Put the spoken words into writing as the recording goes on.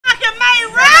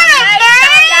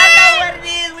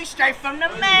Straight from the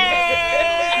man.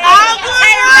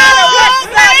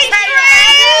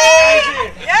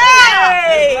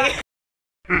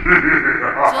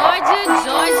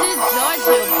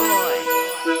 Georgia boy.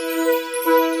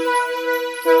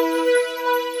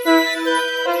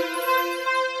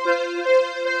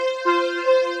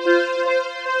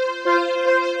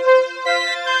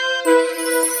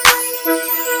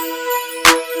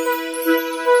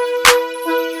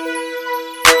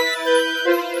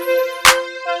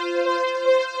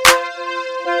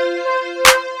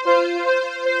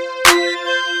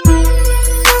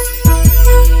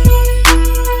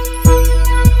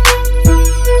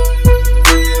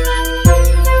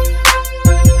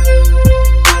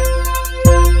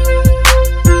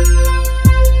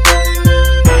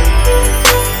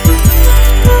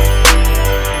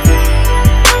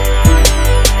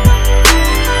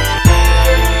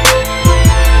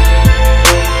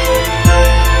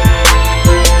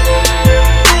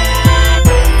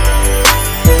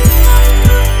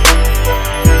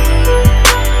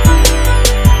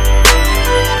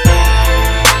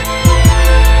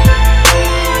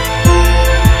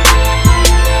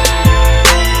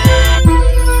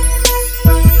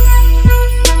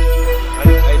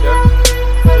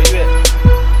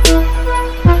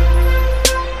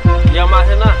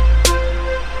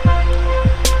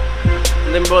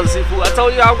 I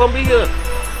told you I was gonna be here.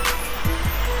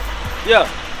 Yeah.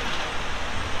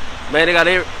 Man, they got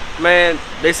man,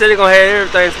 they said they're gonna have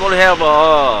everything. It's supposed to have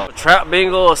a trap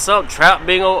bingo or something, trap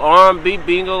bingo, R&B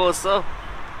bingo or something.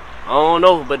 I don't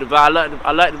know, but I like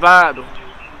the vibe though.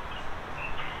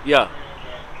 Yeah.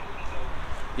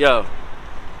 Yeah.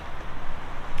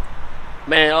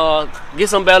 Man, get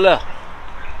some Bel Air.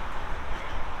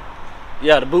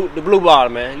 Yeah, the blue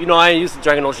bottle, man. You know I ain't used to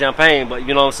drinking no champagne, but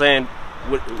you know what I'm saying.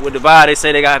 With the vibe they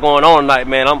say they got going on tonight,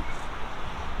 man. I'm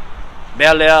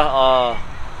Bel Air.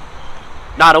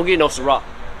 Nah, don't get no Ciroc.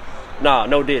 Nah,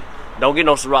 no did. Don't get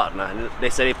no Ciroc now. They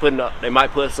say they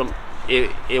might put some.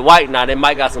 It white now. They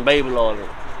might got some baby oil in it.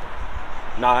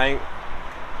 Nah, I ain't.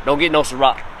 Don't get no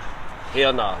Ciroc.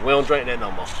 Hell nah. We don't drink that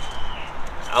no more.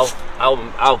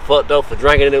 I was fucked up for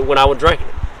drinking it when I was drinking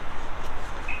it.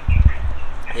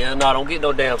 Hell nah. Don't get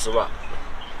no damn Ciroc.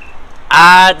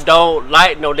 I don't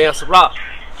like no damn Ciroc.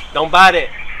 Don't buy that.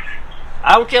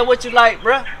 I don't care what you like,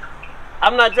 bruh.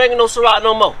 I'm not drinking no Ciroc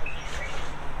no more.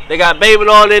 They got baby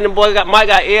oil in it, boy. Might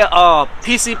got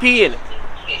PCP in it.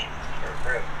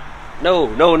 No.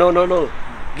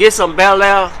 Get some Bel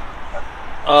Air.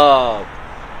 I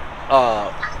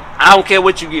don't care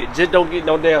what you get. Just don't get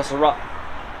no damn Ciroc.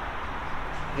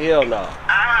 Hell no.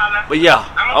 But yeah,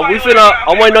 I'm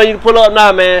waiting on you to pull up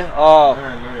now, man.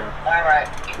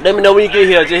 Let me know when you get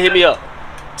here. Just hit me up.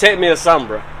 Text me or something,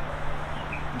 bro.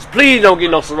 Just please don't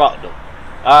get no Ciroc, though.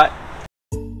 Alright?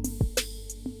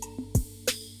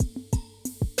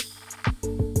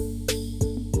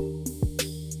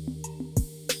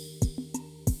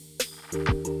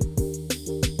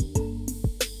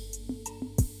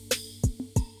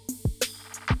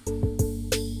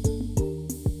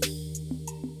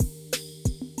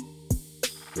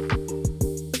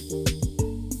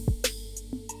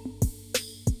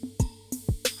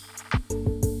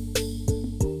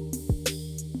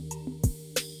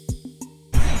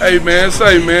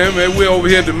 Hey man, we over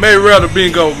here at the Mayretta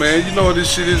Bingo, man. You know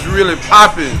this shit is really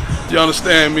popping. You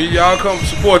understand me? Y'all come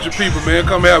support your people, man.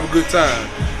 Come have a good time.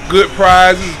 Good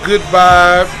prizes, good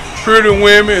vibe, pretty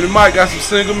women, and it might got some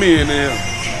single men in there.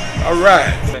 All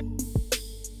right.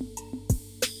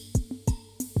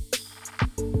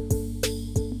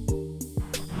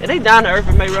 Are they down to earth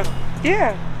in Mayretta?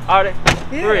 Yeah. Are they?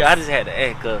 Yeah. For real, I just had to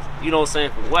ask, cause you know what I'm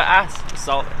saying. From what I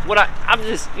saw, I'm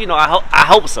just, you know, I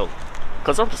hope so.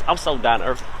 Cause I'm so down to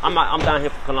earth. I'm down here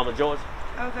from Columbus, Georgia.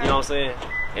 Okay. You know what I'm saying?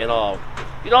 And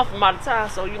you know, from out of town,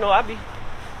 so you know I be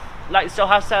like to show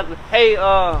hospitality. Hey,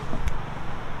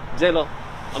 J-Lo,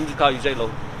 I'm just call you J-Lo.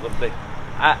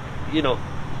 You know,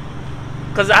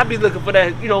 cause I be looking for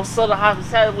that, you know, southern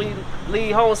hospitality when you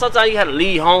leave home. Sometimes you have to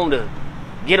leave home to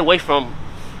get away from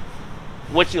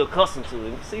what you're accustomed to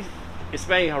and see,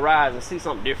 expand your horizon, and see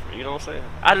something different. You know what I'm saying?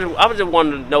 I was just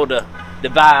wanting to know the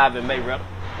vibe in Mayretta.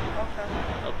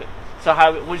 Okay. So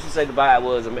what you say the vibe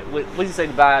was? What you say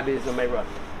the vibe is in Mayretta?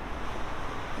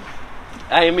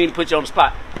 I didn't mean to put you on the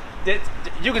spot.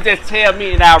 You can just tell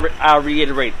me and I'll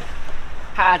reiterate it.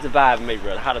 How's the vibe in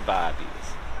Mayretta? How the vibe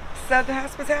is? Southern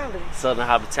hospitality. Southern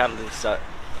hospitality. So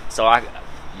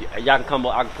y'all can come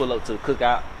up. I can pull up to the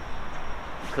cookouts,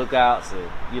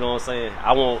 and you know what I'm saying.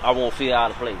 I won't feel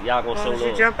out of place. Y'all gonna show love.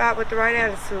 You jump out with the right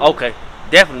attitude. Okay.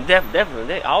 Definitely.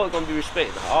 They always gonna be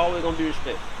respect. Always gonna be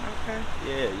respect. Okay.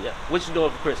 Yeah. What you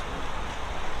doing for Christmas?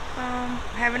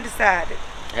 Haven't decided.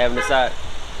 Haven't decided.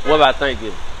 What about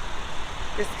Thanksgiving?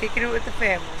 Just kicking it with the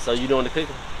family. So you doing the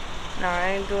cooking? No,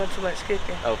 I ain't doing too much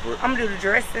cooking. Oh, I'm gonna do the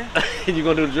dressing. You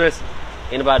gonna do the dressing?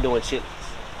 Anybody doing chitlins?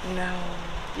 No.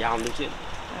 Y'all don't do chitlins?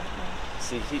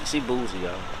 See, she bougie,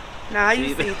 y'all. No, I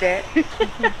used to eat that.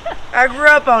 I grew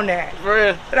up on that. For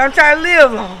real? But I'm trying to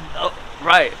live long. Oh,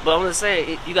 right, but I'm just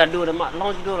saying, you gotta do it as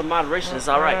long as you do it in moderation, it's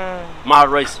alright.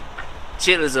 Moderation.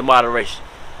 Chitlins in moderation.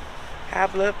 High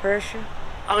blood pressure.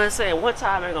 I'm just saying, one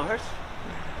time ain't gonna hurt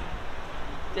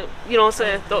you. You know what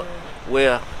I'm saying?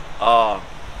 Well,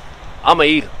 I'm a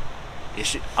eater.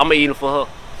 I'm a eater for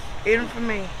her. Eat them for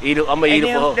me. I'm a eater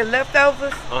for her. The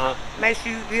leftovers, make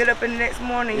sure you get up in the next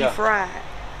morning, you fry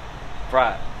it.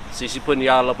 Fried. See, she putting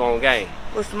y'all up on game.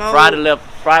 With some old, Fry the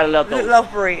leftovers. loaf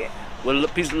of bread. With a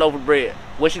piece of loaf of bread.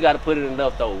 What you got to put in the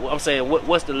leftover? I'm saying,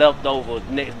 what's the leftover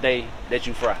next day that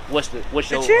you fry? What's your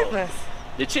chitlins?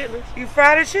 The chitlins? You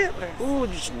fry the chitlins. Ooh,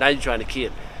 now you trying to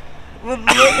kill me. Wrap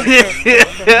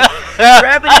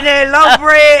it in that loaf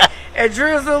bread and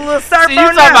drizzle a little syrup on See, you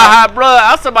talking about high blood.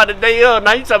 I was talking about the day of.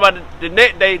 Now you talking about the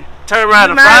next day. Turn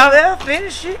around and fry. Might as well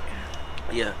finish it.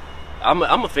 Yeah. I'm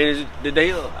gonna finish the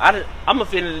day of. I'm gonna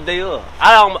finish the day of.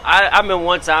 I remember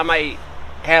one time I ate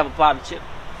half a pot of chips.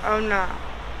 Oh no.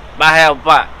 By half a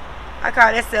pot. I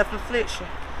call that self-infliction.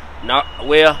 No,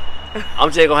 well,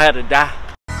 I'm just gonna have to die.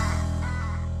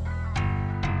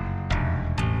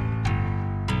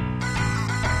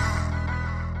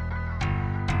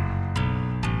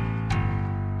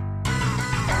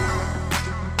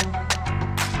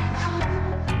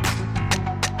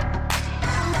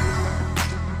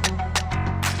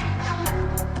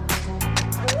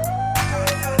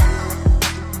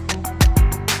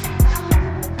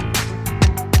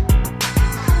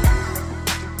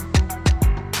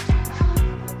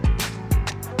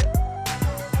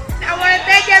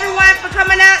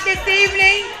 Coming out this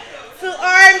evening to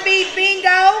R&B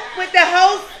Bingo with the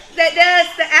host that does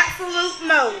the absolute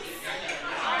most.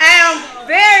 I am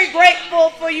very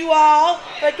grateful for you all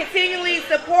for continually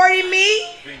supporting me,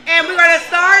 and we're going to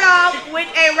start off with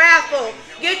a raffle.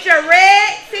 Get your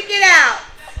red ticket out.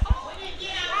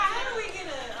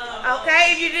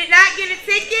 Okay, if you did not get a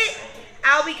ticket,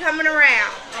 I'll be coming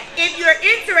around. If you're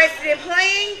interested in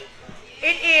playing,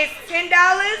 it is $10.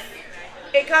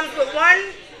 It comes with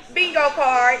one bingo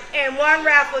card and one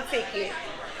raffle ticket.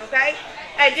 Okay?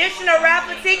 Additional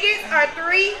raffle tickets are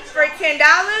 3 for $10,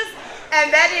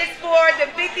 and that is for the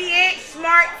 50-inch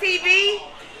smart TV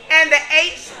and the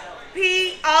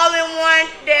HP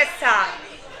all-in-one desktop.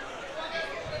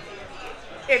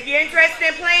 If you're interested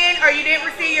in playing or you didn't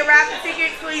receive your raffle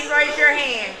ticket, please raise your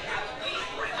hand.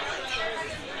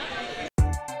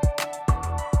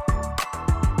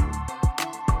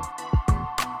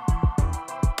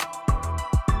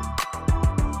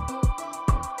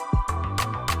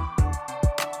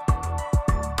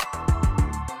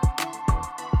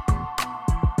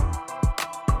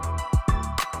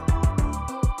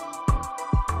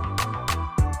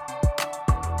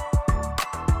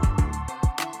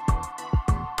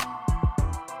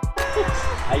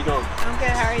 How you doing? I'm good,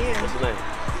 how are you? What's your name?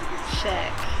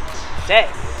 Shaq.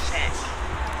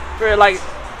 Shaq. Very like,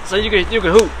 so you can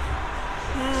hoop.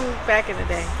 Back in the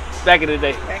day. Back in the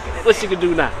day. What you can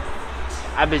do now?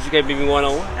 I bet you can't beat me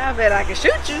one-on-one. I bet I can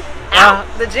shoot you out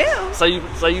the gym. So you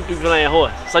be playing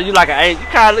horse. So you like an angel. You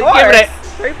kind of give me that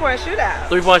 3-point shootout.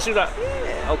 3-point shootout.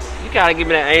 Yeah. Okay. You kind of give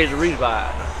me that Angel Reese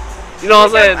vibe. You know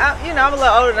what I'm saying? I'm a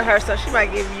little older than her, so she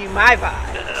might give you my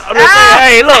vibe. I'm just saying,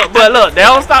 hey, look, they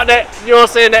don't stop that. You know what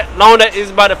I'm saying? That long that is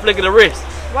about the flick of the wrist.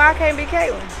 Why I can't be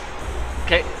Caitlin?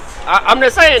 Okay, I'm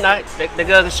just saying now. The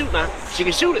girl can shoot now. She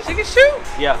can shoot it. She can shoot.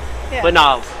 Yeah. But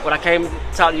no, what I came to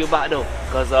talk to you about though,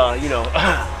 cause you know,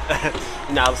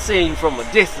 I was seeing you from a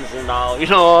distance and all. You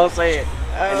know what I'm saying?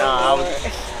 And I was,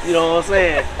 you know what I'm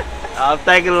saying? I was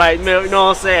thinking like, you know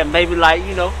what I'm saying? Maybe like,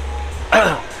 you know.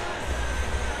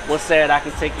 One said I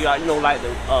can take you out, you know, like the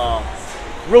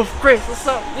Roof Chris or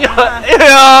something. You know what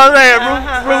I'm saying?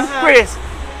 Roof Chris.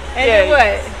 And then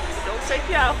what? Don't take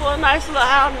you out for a nice little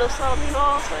outing or something, you know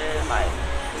what I'm saying? Like,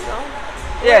 you know.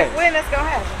 When that's gonna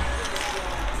happen?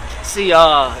 See,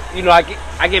 you know,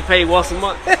 I get paid once a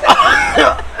month. You know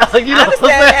I understand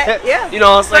that. Yeah. You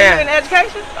know what I'm saying? So you in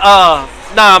education?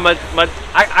 Nah,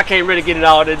 I can't really get it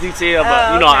all the detail,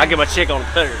 but you know, I get my check on the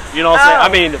 3rd. You know what I'm saying? I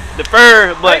mean the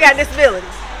 3rd, but you got disability.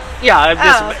 Yeah,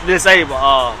 I'm disabled.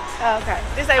 Okay.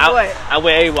 Disabled what? I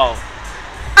wear AWOL.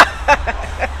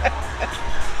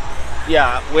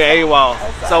 Yeah, I wear AWOL.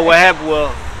 So what happened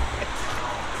was,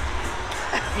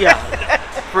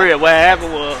 for real, what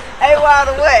happened was. AWOL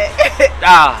to what?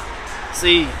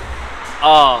 See,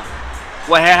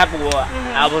 what happened was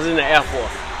I was in the Air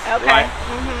Force. Okay. Right?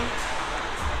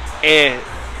 And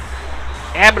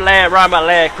it happened around about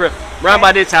last Christmas. Around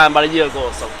about this time, about a year ago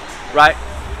or so. Right?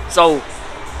 So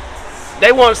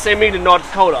they want to send me to North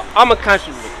Dakota. I'm a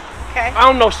countryman. Okay. I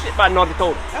don't know shit about North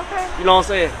Dakota. Okay. You know what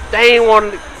I'm saying? They ain't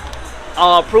want to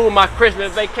approve my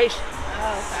Christmas vacation.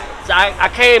 Oh, okay. So I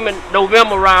came in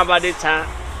November around by this time.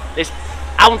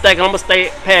 I'm thinking I'm going to stay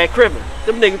past Christmas.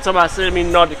 Them niggas talking about sending me to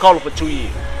North Dakota for 2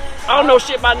 years. I don't know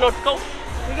shit about North Dakota.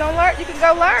 You gonna learn? You can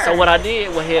go learn. So what I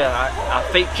did was here, I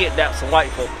fake kidnapped some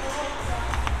white folks.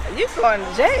 You going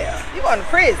to jail. You going to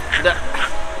prison. But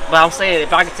I'm saying,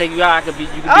 if I can take you out, you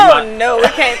can be my... Oh, no,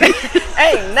 it can't.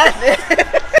 Ain't nothing.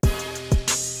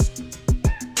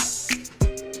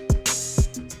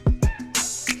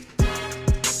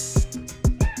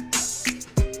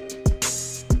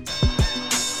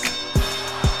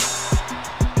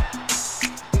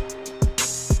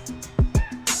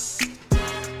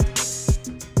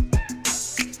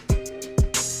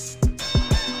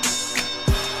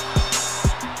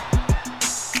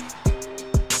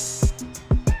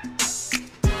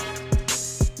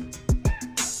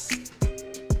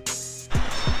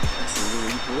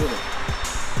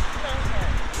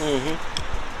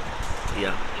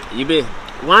 Yeah, you been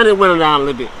wind it window down a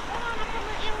little bit.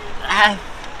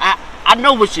 I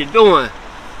know what you're doing,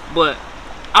 but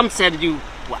I'm telling you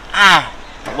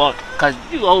what cause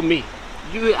you owe me.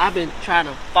 I've been trying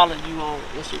to follow you on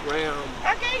Instagram.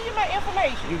 I gave you my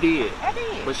information. You did. I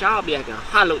did. But y'all be acting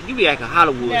Hollywood. You be acting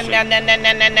Hollywood. No.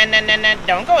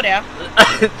 Don't go there.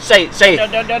 Say.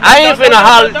 Don't,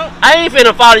 I ain't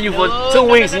finna follow you for 2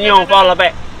 weeks and you don't follow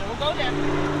back. Don't go there.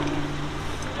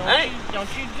 Don't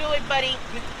you do it, buddy.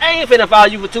 I ain't finna follow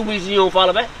you for 2 weeks and you don't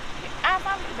follow back. I'll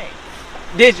follow you back.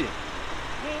 Did you? You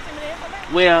ain't send me the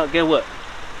information? Well, guess what?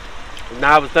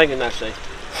 Now I was thinking that, Shay.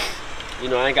 You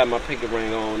know, I ain't got my pinky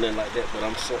ring on and nothing like that, but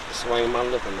I'm swinging my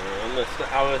liquor now.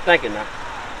 I was thinking now.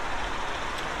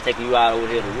 Taking you out over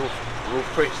here to Roof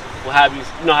Creek. Well,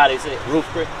 you know how they say it? Roof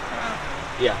Creek?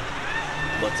 Yeah.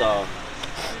 But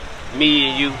me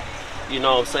and you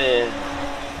know what I'm saying?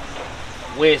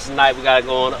 Wednesday night we gotta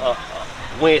go on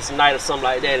Wednesday night or something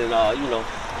like that, and you know.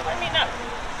 Let me know.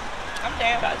 I'm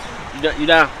down. Got you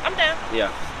down? I'm down.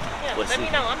 Yeah. Let me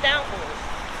know. I'm down for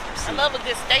it. I love a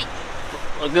good steak.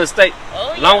 A good steak. Oh,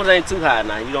 yeah. As long as it ain't too high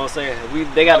now, you know what I'm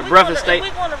saying? They got a breakfast steak. If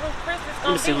we going to Roof Chris, it's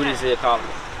Let me see what this here calling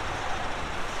me.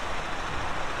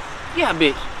 Yeah,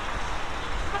 bitch.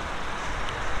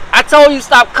 I told you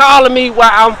stop calling me while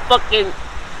I'm fucking.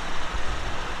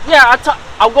 Yeah,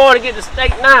 I'm going to get the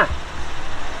steak now.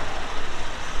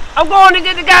 I'm going to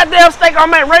get the goddamn steak.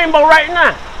 I'm at Rainbow right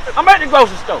now. I'm at the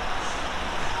grocery store.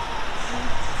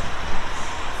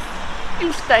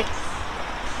 You steak.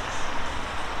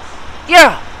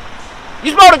 Yeah.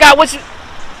 You supposed to got what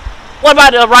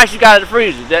about the rice you got in the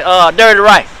freezer? That dirty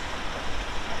rice.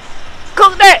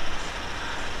 Cook that.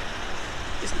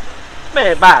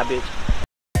 Man, bye, bitch.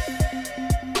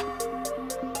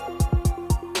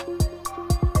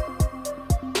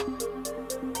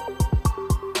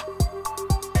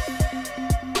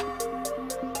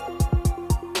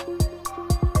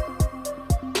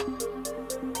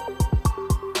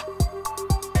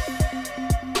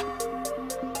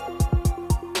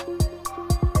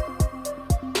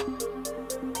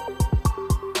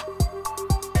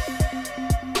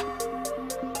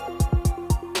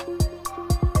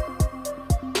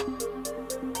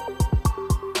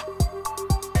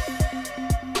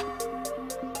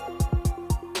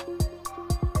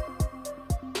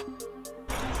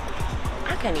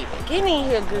 I can't even get in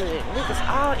here good. Niggas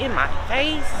all in my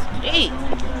face. Gee,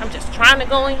 I'm just trying to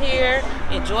go in here,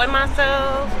 enjoy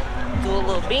myself, do a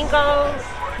little bingo.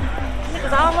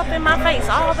 Niggas all up in my face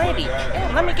already.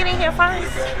 Damn, let me get in here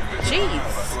first.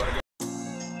 Jeez.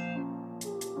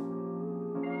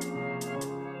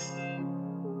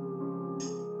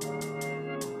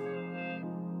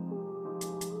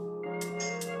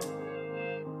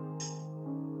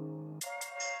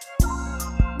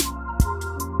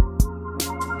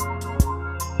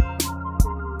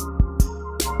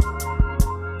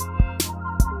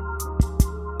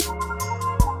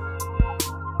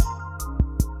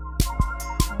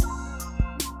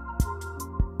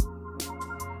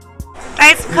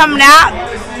 Thanks for coming out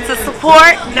to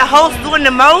support the host doing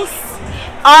the most.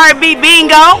 R&B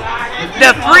Bingo,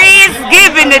 the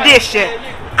Friendsgiving edition.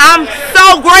 I'm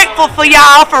so grateful for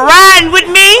y'all for riding with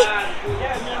me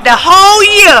the whole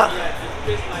year.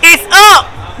 It's up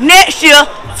next year,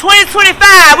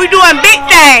 2025. We're doing big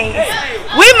things.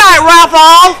 We might raffle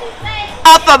off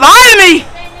a phlebotomy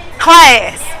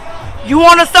class. You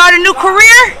want to start a new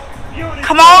career?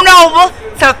 come on over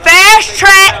to Fast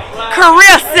Track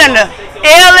Career Center,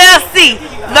 LLC,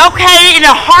 located in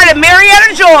the heart of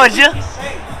Mayretta, Georgia.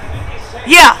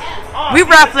 Yeah, we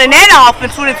ruffling that off in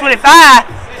 2025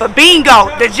 for bingo,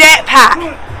 the jackpot.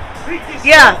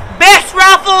 Yeah, best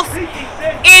raffles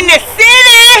in the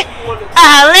city,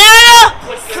 Atlanta,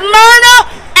 Smyrna,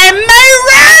 and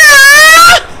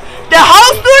Mayretta, the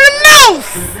host of the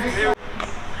Moose.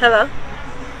 Hello.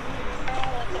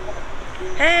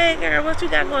 Hey girl, what you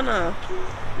got going on? Nothing.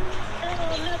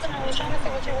 I was trying to see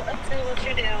what you were up to, what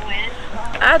you doing.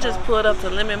 I just pulled up to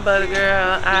Lemon Butter,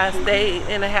 girl. I stayed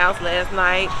in the house last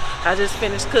night. I just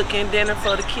finished cooking dinner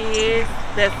for the kids.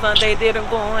 That Sunday dinner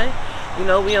going. You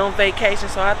know, we on vacation,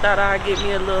 so I thought I'd give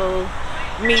me a little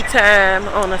me time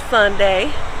on a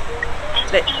Sunday.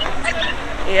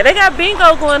 Yeah, they got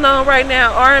bingo going on right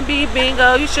now. R&B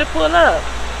bingo. You should pull up.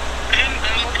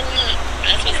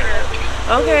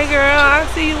 Okay, girl. I'll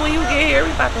see you when you get here. We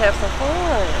about to have some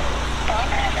fun.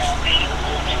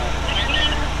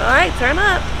 All right, turn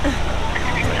up.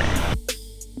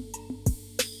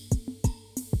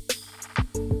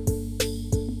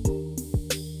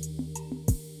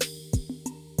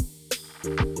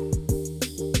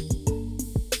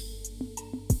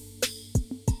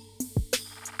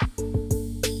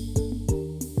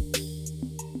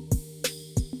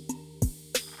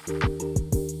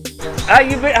 How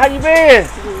you been? How you been?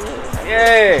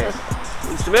 Yeah.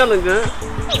 You smelling good.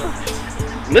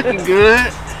 Looking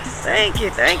good. Thank you,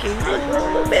 thank you. You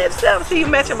look bad yourself. See you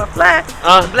matching my fly.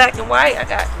 Black and white. I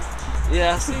got you.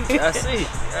 Yeah, I see. I see.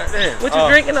 Goddamn. What you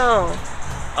drinking on?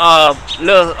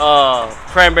 Little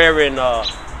cranberry and but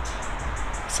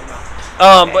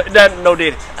that no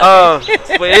did.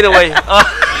 But anyway, you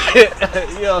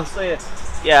know what I'm saying?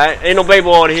 Yeah, ain't no baby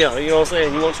on here. You know what I'm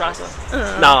saying? You wanna try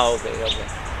something? No, okay.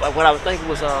 But what I was thinking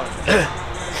was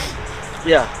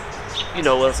yeah, you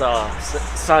know, it's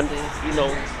Sunday. You know,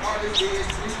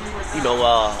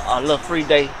 a little free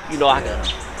day. You know, I can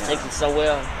take it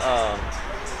somewhere,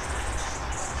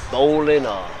 bowling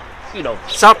or you know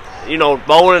something. You know,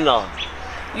 bowling or.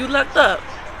 You lucked up,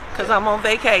 cause I'm on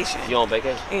vacation. You on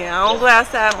vacation? Yeah, I don't go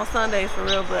outside on Sundays for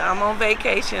real, but I'm on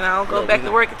vacation. I don't go back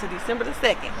to work until December the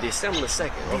 2nd. December the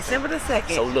 2nd. Okay. December the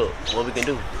 2nd. So look, what we can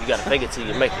do? You gotta fake it till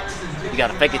you make it. You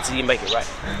gotta fake it till you make it, right?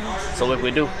 So what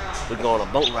we do? We go on a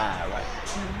boat ride, right?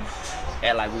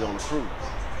 Act like we on a cruise.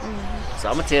 So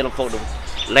I'm gonna tell them folks to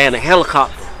land a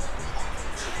helicopter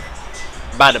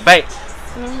by the bank,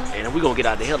 and then we gonna get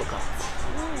out the helicopter.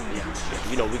 Yeah,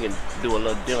 you know we can do a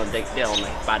little dinner date down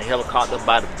there by the helicopter,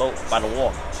 by the boat, by the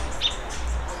water.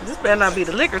 This better not be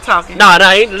the liquor talking. Nah,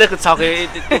 ain't liquor talking.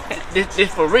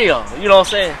 This for real. You know what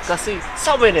I'm saying? Cause see,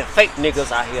 so many fake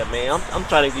niggas out here, man. I'm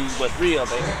trying to give you what's real,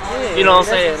 baby. Yeah, you know what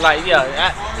I'm saying? Like,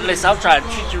 yeah, listen, I'm trying to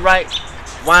treat you right,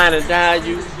 wine and dine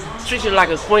you, treat you like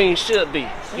a queen should be.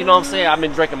 You know what I'm saying? I've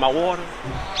been drinking my water.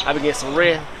 I've been getting some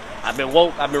rest. I've been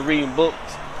woke. I've been reading books.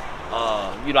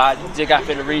 You know, I just got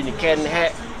finished reading The Cat in the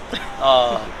Hat.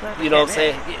 You know what I'm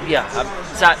saying? Yeah,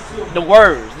 the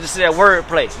words, just that word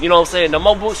play. You know what I'm saying? The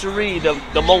more books you read,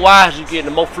 the more wise you get,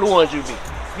 the more fluent you be.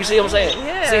 You see what I'm saying?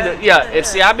 Yeah. See and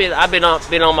see, I've been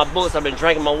on my books. I've been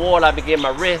drinking my water. I've been getting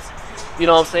my rest. You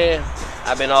know what I'm saying?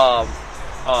 I've been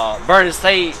burning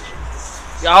sage,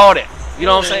 all that. You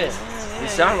know what I'm saying? You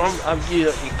see, I'm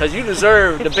because you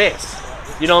deserve the best.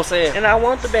 You know what I'm saying? And I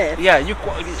want the best. Yeah,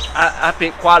 I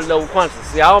pick quality over quantity.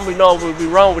 See, I don't be know what be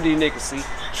wrong with these niggas. See,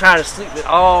 trying to sleep with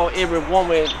every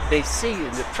woman they see,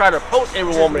 and to try to approach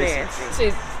every woman they see.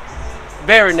 See,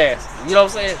 very nasty. You know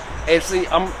what I'm saying? And see,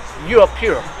 you're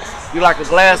pure. You like a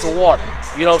glass of water.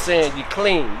 You know what I'm saying? You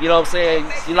clean. You know what I'm saying?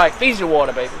 You like Fiji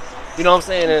water, baby. You know what I'm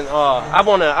saying? And I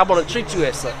wanna treat you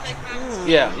as such.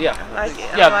 Yeah. I like it.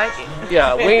 Yeah, I like it.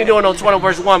 Yeah, we ain't doing no 20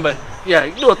 versus 1, but yeah,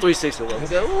 you do a 360 one.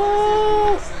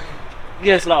 Ooh.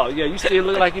 Yes, Lord. Yeah, you still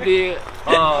look like you did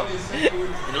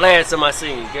the last time I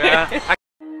seen you, girl.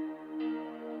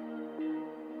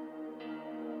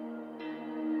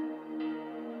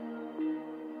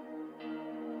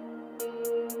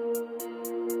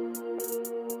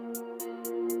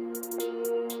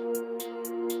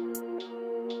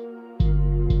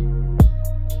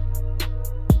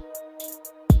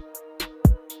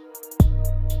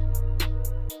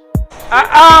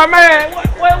 Man,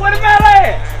 what about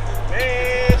that?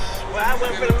 Man, well, I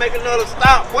wasn't finna make another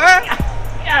stop, boy.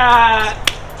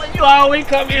 Well, you always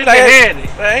come empty-handed.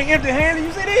 I ain't empty-handed,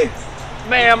 you see this?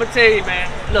 Man, I'ma tell you, man.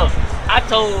 Look, I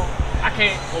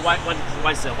can't. Well,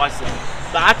 white self.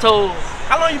 But I told.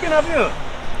 How long you been up here?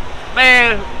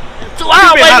 Man, 2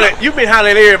 hours. You been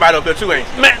hollering at everybody up there too, ain't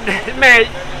you? Man,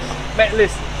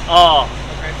 listen.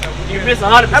 You missed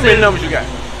 100%. How many numbers you got?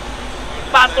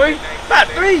 About 3. About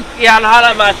 3? Yeah, I know how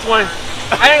that about 20.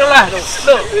 I ain't gonna lie though.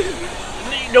 Look,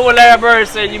 you know what Larry Bird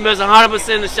said? You miss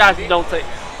 100% of the shots you don't take.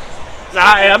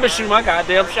 Nah, I've been shooting my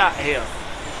goddamn shot here.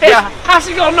 Yeah, how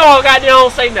she gonna know I goddamn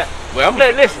don't say nothing? Well,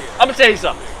 listen, I'm gonna tell you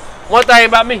something. One thing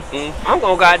about me, I'm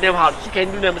gonna goddamn holler. She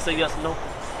can't do nothing but say yes or no.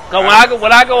 Cause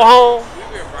when I go home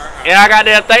and I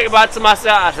goddamn think about it to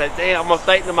myself, I say, damn, I'm gonna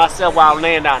think to myself while I'm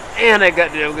laying down. Damn, that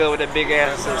goddamn girl with that big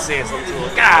ass and saying something to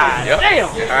her. God damn.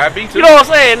 I be too. You know what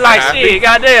I'm saying? Like shit,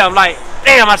 goddamn, like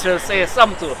damn, I should have said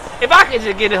something to her. If I could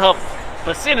just get in her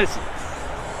vicinity,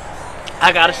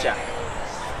 I got a shot.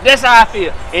 That's how I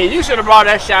feel. And you should have brought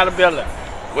that shot of Bel Air.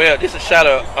 Well, this is a shot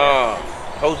of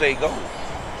Jose Gold.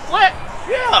 What?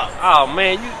 Yeah. Oh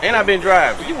man, and I've been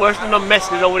driving. You worse than them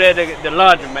Mexicans over there, the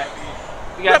laundromat.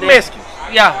 You got what Mexicans?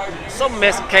 Yeah, some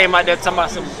Mexican came out there talking about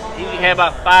some. He had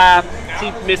about 5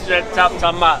 teeth missing at the top,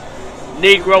 talking about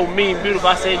Negro, mean, beautiful.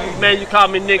 I said, man, you call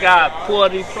me nigga, I pull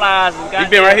these plies and got. You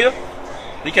been right here?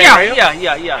 You came right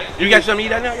here? Yeah. You got something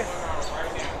to eat out now? Yeah.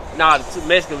 Nah, the two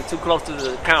Mexicans were too close to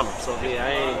the counter, so yeah,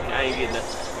 I ain't getting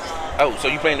nothing. Oh, so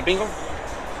you playing the bingo?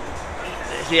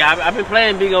 Yeah, I've been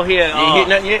playing bingo here. You ain't hit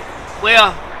nothing yet?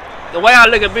 Well, the way I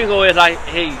look at bingo is like,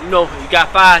 hey, you know, you got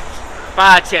five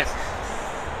chances.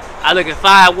 I look at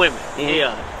 5 women.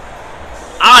 Yeah,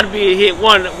 I ought to be hit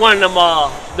one of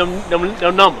them numbers.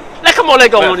 Come on,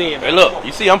 let's go on in. Hey, look,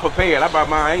 you see, I'm prepared. I brought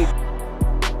mine.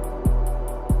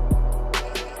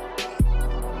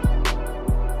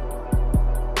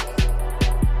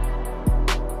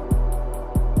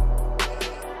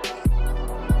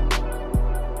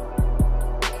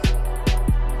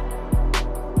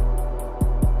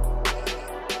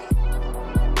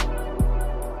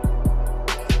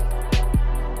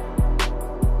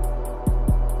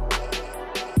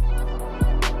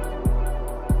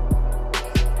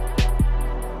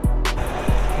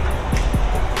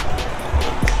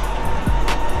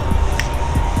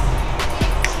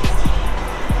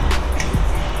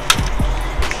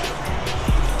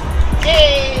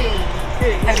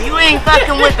 If you ain't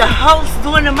fucking with the host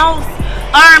doing the most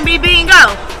R&B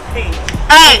bingo,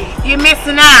 hey, you're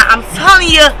missing out. I'm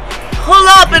telling you, pull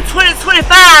up in 2025.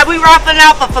 We rocking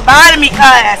out for phlebotomy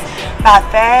class by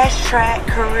Fast Track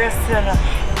Career Center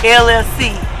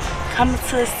LLC. Coming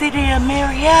to the city of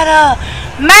Mayretta.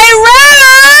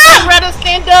 Mayretta,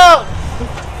 stand up.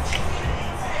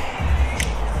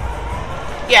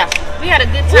 Yeah, we had a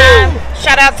good time.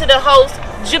 Shout out to the host,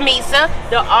 Jamisa,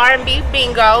 the R&B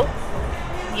bingo.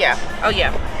 Yeah, oh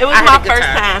yeah. It was my first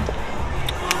time.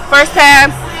 First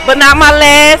time, but not my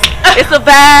last. It's a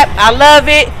vibe. I love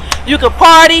it. You can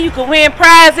party, you can win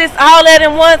prizes, all that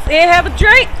in once, and have a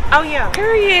drink. Oh yeah.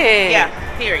 Period. Yeah,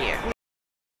 period.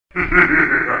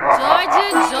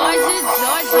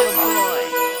 Georgia, boy.